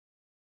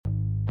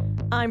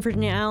I'm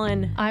Virginia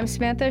Allen. I'm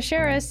Samantha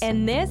Sherris.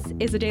 And this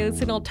is the Daily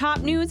Signal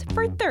top news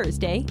for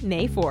Thursday,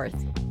 May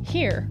 4th.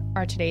 Here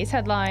are today's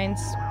headlines.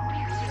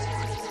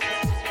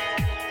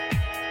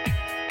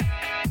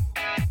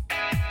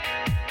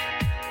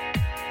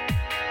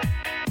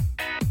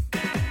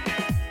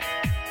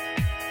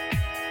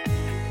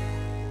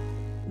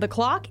 The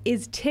clock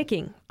is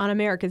ticking on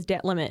America's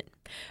debt limit.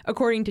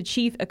 According to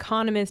chief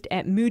economist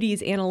at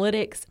Moody's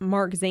Analytics,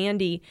 Mark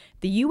Zandi,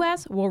 the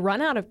U.S. will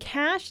run out of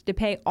cash to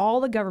pay all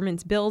the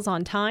government's bills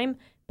on time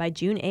by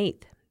June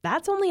 8th.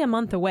 That's only a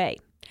month away.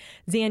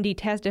 Zandi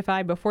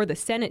testified before the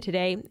Senate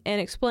today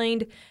and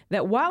explained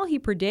that while he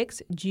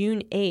predicts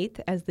June 8th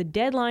as the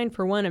deadline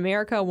for when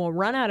America will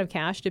run out of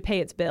cash to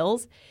pay its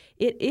bills,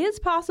 it is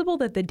possible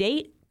that the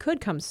date could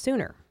come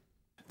sooner.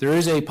 There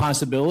is a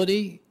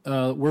possibility,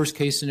 worst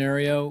case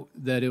scenario,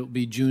 that it will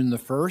be June the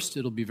 1st.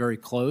 It'll be very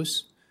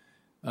close.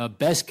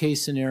 Best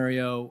case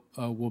scenario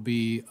will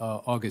be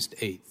August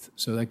 8th.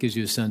 So that gives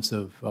you a sense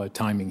of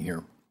timing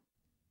here.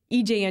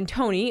 E.J.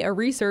 Antoni, a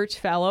research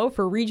fellow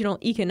for regional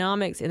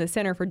economics in the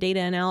Center for Data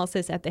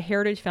Analysis at the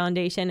Heritage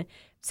Foundation,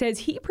 says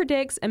he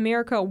predicts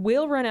America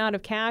will run out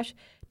of cash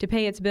to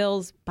pay its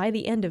bills by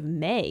the end of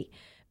May.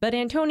 But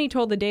Antoni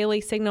told the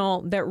Daily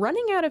Signal that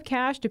running out of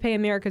cash to pay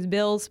America's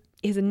bills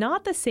is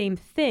not the same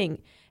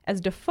thing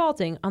as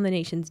defaulting on the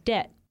nation's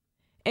debt.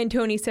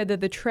 Antoni said that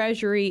the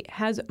Treasury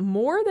has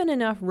more than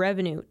enough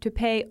revenue to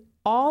pay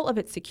all of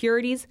its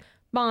securities,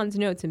 bonds,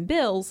 notes, and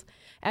bills,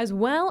 as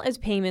well as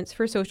payments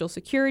for Social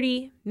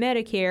Security,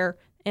 Medicare,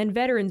 and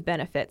veterans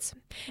benefits.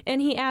 And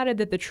he added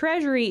that the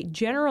Treasury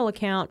general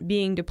account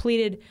being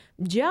depleted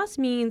just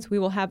means we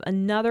will have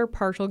another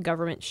partial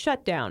government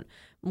shutdown,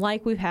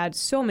 like we've had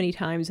so many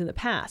times in the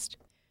past.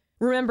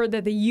 Remember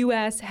that the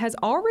U.S. has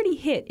already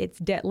hit its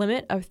debt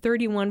limit of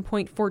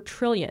 $31.4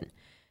 trillion.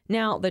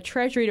 Now, the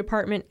Treasury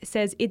Department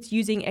says it's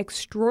using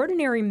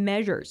extraordinary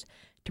measures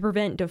to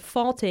prevent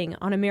defaulting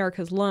on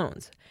America's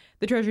loans.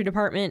 The Treasury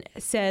Department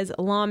says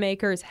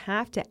lawmakers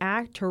have to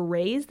act to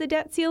raise the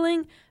debt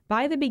ceiling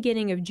by the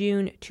beginning of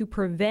June to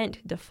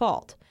prevent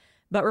default.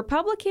 But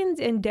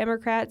Republicans and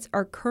Democrats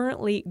are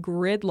currently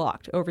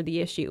gridlocked over the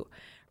issue.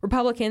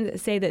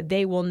 Republicans say that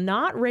they will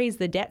not raise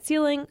the debt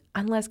ceiling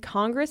unless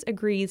Congress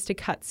agrees to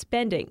cut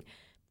spending.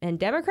 And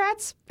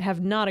Democrats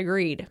have not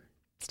agreed.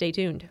 Stay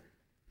tuned.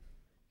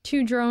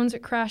 2 drones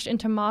crashed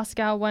into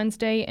Moscow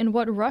Wednesday in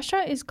what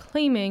Russia is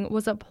claiming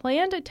was a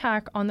planned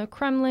attack on the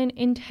Kremlin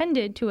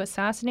intended to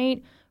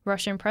assassinate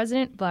Russian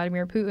President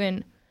Vladimir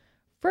Putin.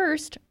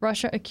 First,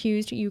 Russia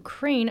accused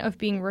Ukraine of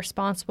being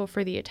responsible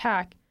for the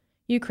attack.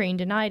 Ukraine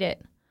denied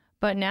it.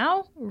 But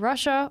now,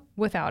 Russia,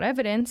 without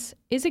evidence,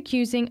 is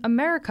accusing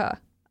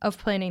America of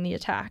planning the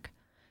attack.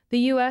 The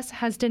U.S.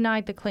 has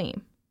denied the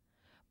claim.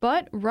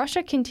 But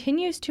Russia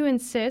continues to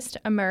insist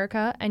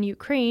America and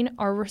Ukraine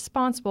are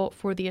responsible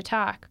for the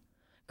attack.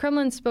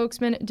 Kremlin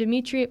spokesman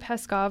Dmitry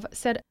Peskov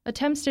said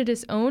attempts to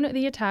disown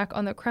the attack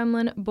on the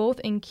Kremlin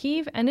both in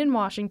Kyiv and in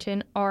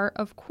Washington are,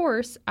 of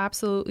course,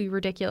 absolutely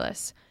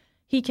ridiculous.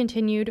 He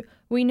continued,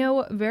 "We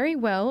know very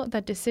well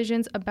that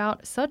decisions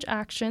about such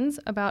actions,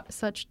 about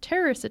such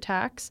terrorist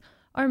attacks,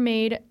 are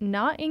made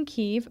not in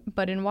Kyiv,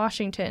 but in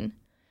Washington."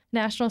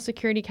 National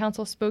Security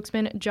Council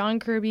spokesman John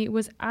Kirby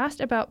was asked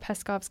about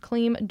Peskov's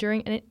claim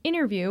during an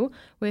interview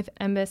with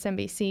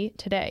MSNBC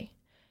today.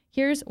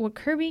 Here's what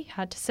Kirby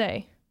had to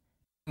say.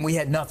 We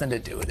had nothing to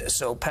do with this,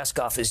 so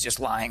Peskov is just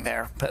lying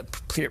there,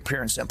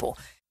 pure and simple.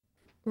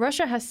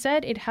 Russia has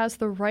said it has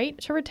the right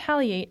to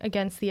retaliate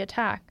against the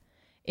attack.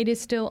 It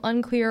is still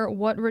unclear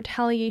what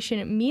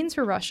retaliation means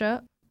for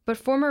Russia, but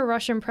former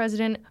Russian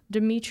President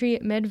Dmitry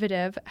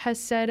Medvedev has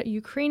said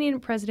Ukrainian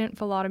President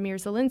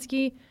Volodymyr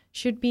Zelensky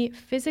should be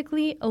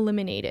physically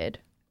eliminated.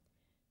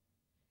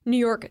 New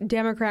York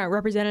Democrat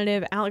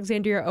Representative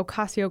Alexandria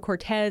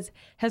Ocasio-Cortez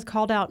has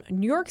called out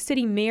New York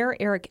City Mayor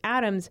Eric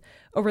Adams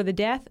over the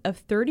death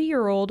of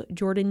 30-year-old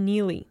Jordan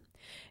Neely.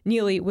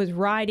 Neely was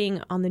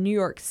riding on the New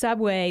York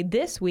subway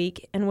this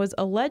week and was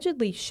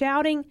allegedly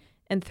shouting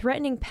and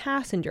threatening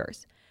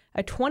passengers.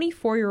 A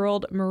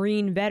 24-year-old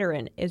Marine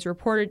veteran is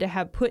reported to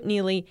have put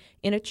Neely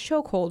in a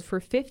chokehold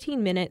for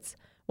 15 minutes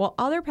while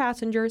other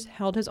passengers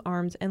held his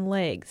arms and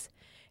legs.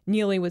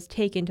 Neely was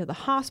taken to the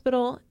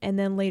hospital and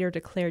then later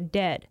declared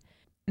dead.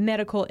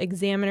 Medical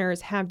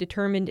examiners have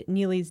determined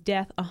Neely's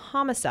death a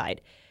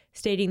homicide,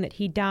 stating that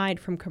he died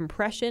from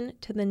compression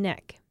to the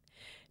neck.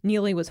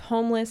 Neely was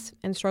homeless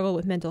and struggled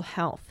with mental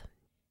health.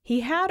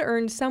 He had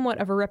earned somewhat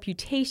of a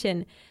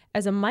reputation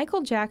as a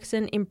Michael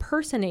Jackson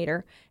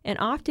impersonator and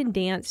often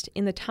danced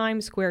in the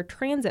Times Square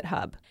transit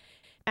hub.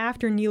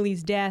 After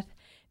Neely's death,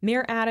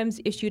 Mayor Adams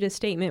issued a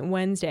statement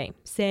Wednesday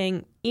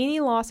saying, "Any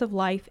loss of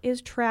life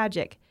is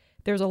tragic.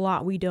 There's a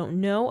lot we don't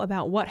know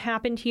about what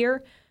happened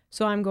here,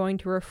 so I'm going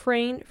to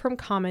refrain from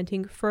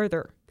commenting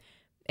further."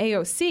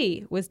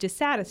 AOC was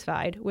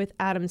dissatisfied with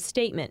Adams'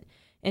 statement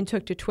and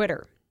took to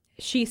Twitter.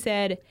 She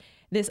said,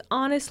 "This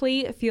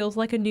honestly feels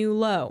like a new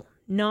low,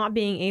 not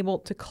being able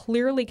to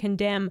clearly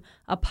condemn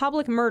a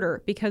public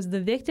murder because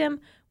the victim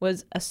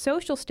was a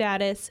social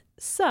status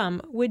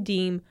some would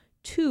deem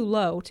too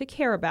low to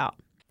care about.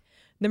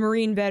 The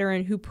Marine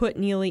veteran who put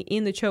Neely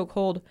in the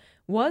chokehold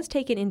was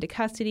taken into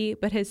custody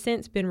but has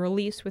since been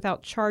released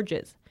without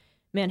charges.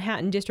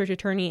 Manhattan District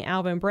Attorney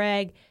Alvin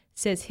Bragg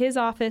says his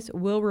office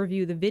will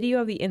review the video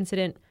of the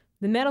incident,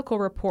 the medical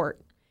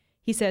report.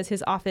 He says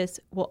his office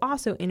will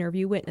also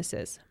interview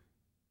witnesses.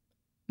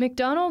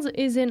 McDonald's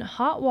is in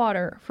hot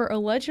water for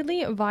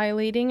allegedly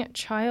violating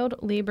child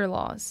labor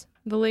laws.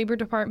 The Labor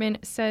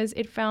Department says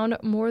it found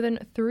more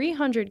than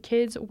 300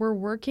 kids were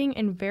working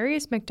in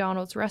various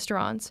McDonald's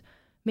restaurants,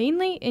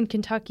 mainly in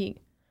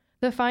Kentucky.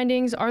 The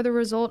findings are the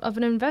result of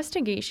an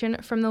investigation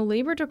from the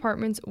Labor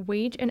Department's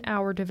Wage and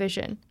Hour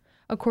Division.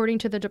 According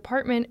to the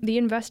department, the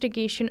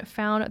investigation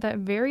found that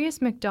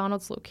various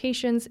McDonald's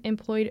locations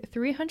employed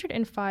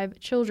 305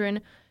 children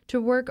to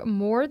work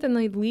more than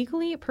the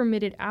legally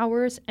permitted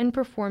hours and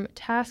perform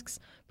tasks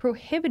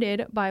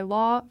prohibited by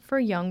law for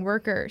young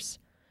workers.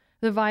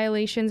 The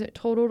violations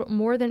totaled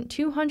more than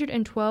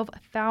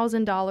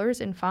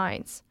 $212,000 in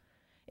fines.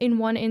 In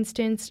one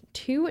instance,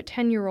 2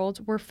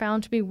 10-year-olds were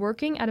found to be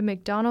working at a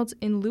McDonald's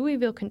in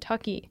Louisville,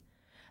 Kentucky.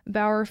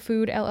 Bauer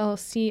Food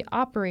LLC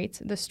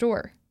operates the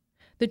store.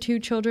 The 2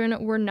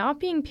 children were not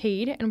being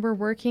paid and were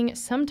working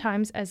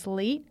sometimes as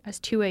late as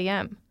 2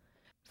 a.m.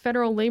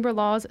 Federal labor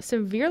laws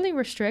severely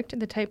restrict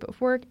the type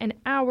of work and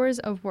hours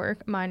of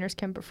work minors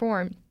can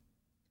perform.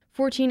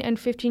 14 and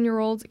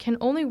 15-year-olds can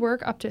only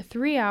work up to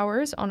 3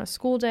 hours on a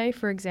school day,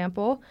 for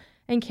example,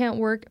 and can't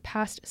work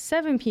past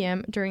 7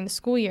 p.m. during the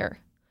school year.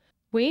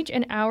 Wage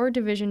and Hour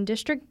Division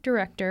District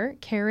Director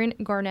Karen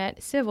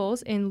Garnett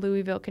Civils in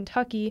Louisville,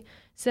 Kentucky,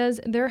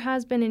 says there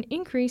has been an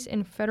increase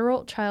in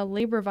federal child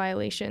labor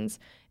violations,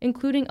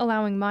 including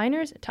allowing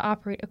minors to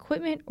operate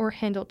equipment or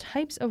handle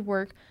types of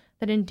work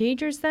that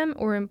endangers them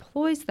or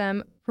employs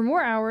them for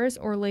more hours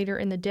or later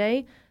in the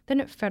day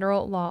than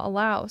federal law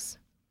allows.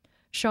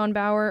 Sean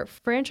Bauer,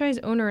 franchise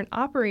owner and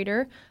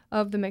operator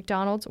of the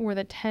McDonald's where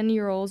the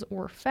 10-year-olds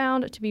were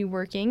found to be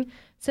working,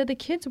 said the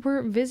kids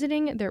were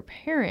visiting their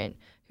parent,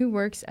 who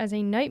works as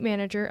a night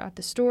manager at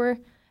the store,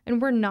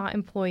 and were not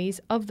employees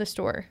of the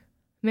store.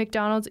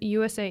 McDonald's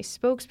USA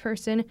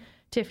spokesperson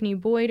Tiffany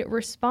Boyd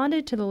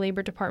responded to the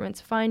Labor Department's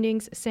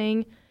findings,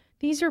 saying,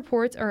 "These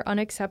reports are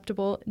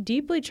unacceptable,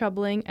 deeply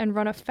troubling, and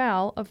run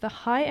afoul of the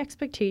high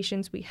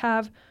expectations we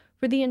have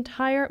for the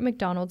entire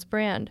McDonald's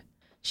brand."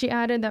 She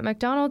added that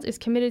McDonald's is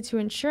committed to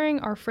ensuring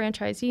our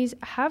franchisees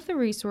have the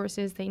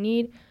resources they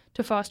need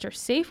to foster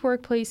safe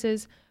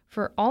workplaces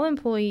for all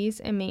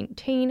employees and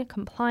maintain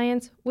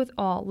compliance with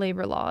all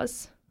labor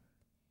laws.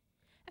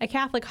 A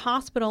Catholic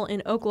hospital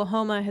in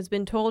Oklahoma has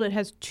been told it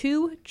has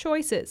 2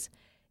 choices: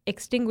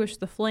 extinguish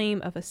the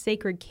flame of a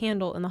sacred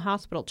candle in the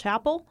hospital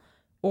chapel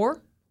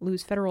or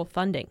lose federal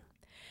funding.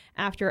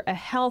 After a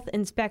health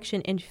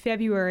inspection in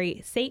February,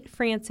 St.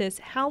 Francis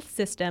Health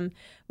System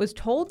was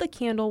told the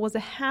candle was a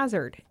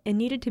hazard and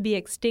needed to be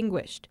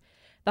extinguished.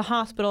 The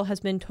hospital has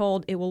been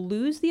told it will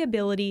lose the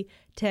ability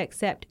to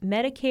accept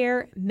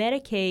Medicare,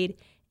 Medicaid,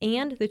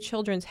 and the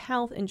Children's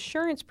Health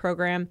Insurance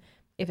Program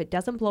if it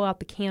doesn't blow out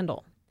the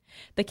candle.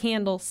 The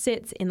candle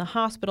sits in the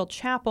hospital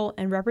chapel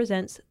and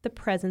represents the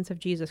presence of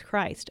Jesus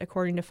Christ,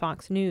 according to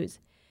Fox News.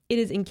 It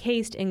is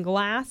encased in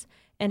glass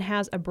and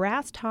has a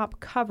brass top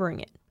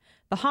covering it.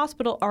 The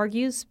hospital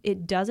argues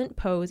it doesn't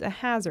pose a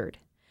hazard.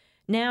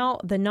 Now,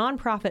 the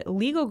nonprofit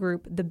legal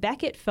group, the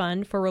Becket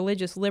Fund for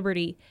Religious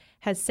Liberty,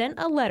 has sent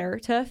a letter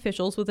to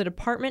officials with the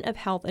Department of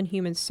Health and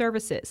Human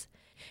Services.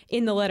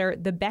 In the letter,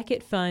 the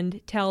Becket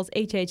Fund tells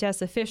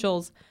HHS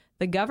officials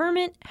the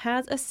government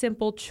has a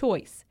simple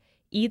choice: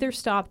 either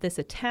stop this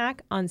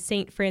attack on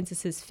St.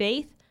 Francis's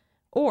faith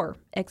or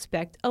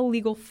expect a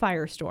legal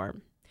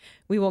firestorm.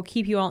 We will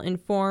keep you all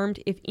informed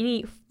if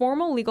any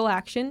formal legal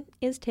action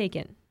is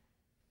taken.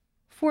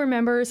 4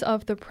 members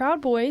of the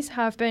Proud Boys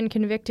have been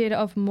convicted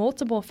of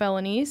multiple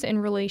felonies in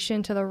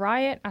relation to the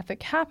riot at the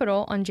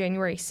Capitol on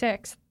January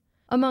 6th.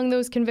 Among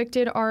those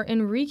convicted are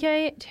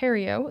Enrique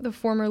Terrio, the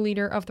former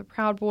leader of the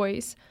Proud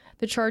Boys.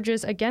 The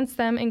charges against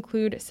them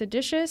include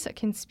seditious,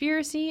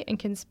 conspiracy, and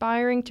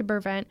conspiring to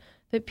prevent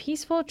the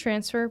peaceful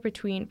transfer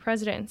between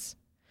presidents.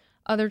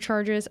 Other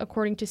charges,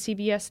 according to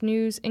CBS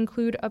News,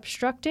 include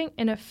obstructing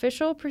an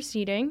official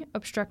proceeding,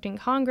 obstructing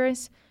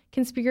Congress,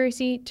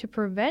 conspiracy to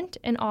prevent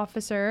an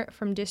officer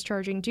from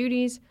discharging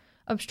duties,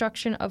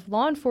 obstruction of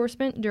law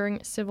enforcement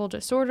during civil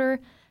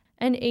disorder,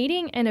 and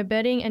aiding and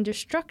abetting and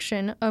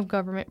destruction of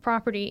government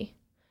property.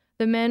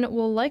 The men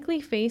will likely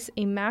face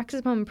a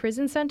maximum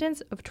prison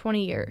sentence of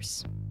 20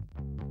 years.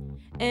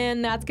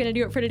 And that's going to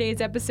do it for today's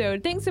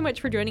episode. Thanks so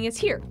much for joining us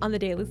here on the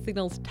Daily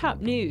Signal's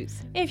Top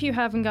News. If you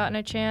haven't gotten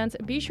a chance,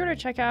 be sure to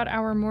check out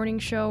our morning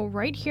show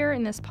right here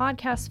in this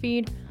podcast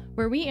feed,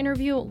 where we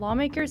interview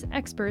lawmakers,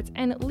 experts,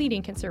 and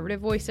leading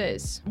conservative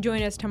voices.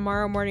 Join us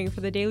tomorrow morning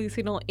for the Daily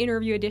Signal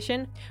Interview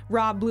Edition.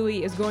 Rob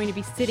Bluey is going to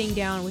be sitting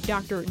down with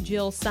Dr.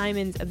 Jill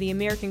Simons of the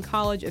American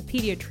College of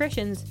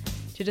Pediatricians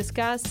to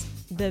discuss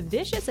the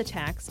vicious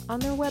attacks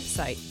on their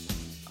website.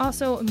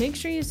 Also, make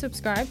sure you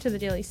subscribe to the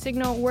Daily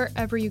Signal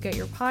wherever you get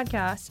your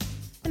podcasts.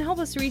 and help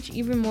us reach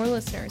even more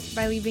listeners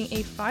by leaving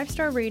a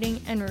 5-star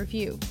rating and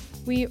review.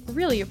 We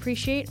really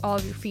appreciate all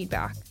of your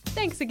feedback.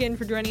 Thanks again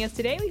for joining us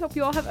today. We hope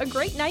you all have a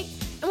great night,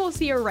 and we'll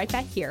see you right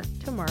back here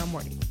tomorrow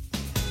morning.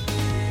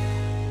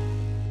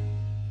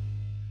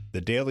 The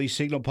Daily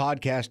Signal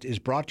podcast is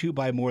brought to you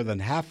by more than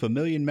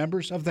 500,000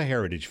 members of the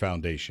Heritage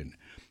Foundation.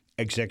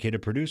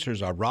 Executive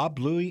producers are Rob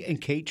Bluey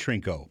and Kate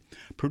Trinko.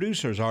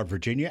 Producers are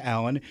Virginia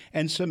Allen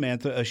and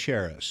Samantha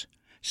Asheris.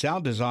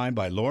 Sound design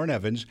by Lauren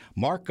Evans,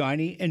 Mark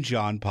Guiney, and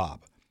John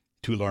Pop.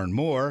 To learn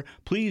more,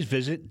 please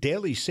visit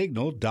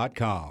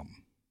dailysignal.com.